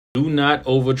Do not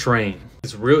overtrain.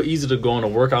 It's real easy to go on a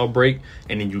workout break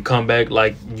and then you come back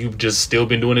like you've just still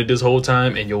been doing it this whole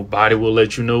time, and your body will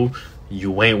let you know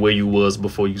you ain't where you was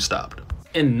before you stopped.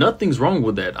 And nothing's wrong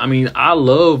with that. I mean, I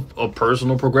love a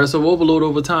personal progressive overload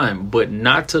over time, but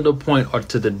not to the point or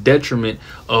to the detriment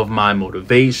of my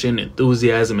motivation,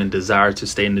 enthusiasm, and desire to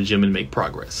stay in the gym and make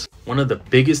progress. One of the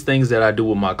biggest things that I do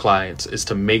with my clients is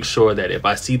to make sure that if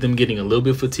I see them getting a little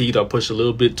bit fatigued or push a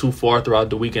little bit too far throughout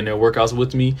the week in their workouts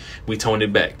with me, we tone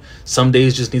it back. Some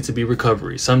days just need to be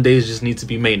recovery. Some days just need to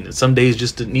be maintenance. Some days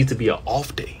just need to be an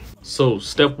off day. So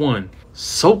step one,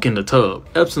 soak in the tub.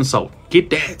 Epsom salt,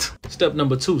 get that. Step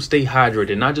number two, stay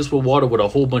hydrated, not just with water, with a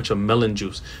whole bunch of melon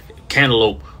juice,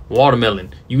 cantaloupe,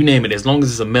 watermelon, you name it. As long as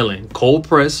it's a melon, cold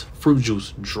press fruit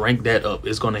juice, drink that up.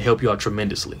 It's going to help you out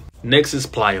tremendously. Next is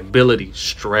pliability.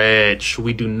 Stretch.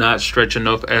 We do not stretch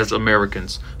enough as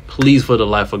Americans. Please, for the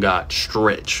life of God,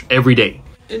 stretch every day.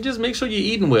 And just make sure you're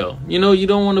eating well. You know, you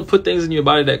don't want to put things in your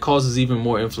body that causes even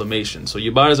more inflammation. So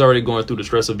your body's already going through the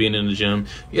stress of being in the gym.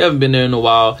 You haven't been there in a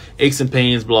while, aches and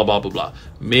pains, blah, blah, blah, blah.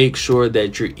 Make sure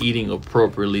that you're eating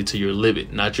appropriately to your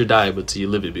limit, not your diet, but to your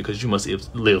limit, because you must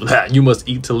live. You must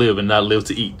eat to live and not live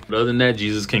to eat. But other than that,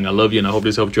 Jesus King, I love you and I hope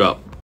this helped you out.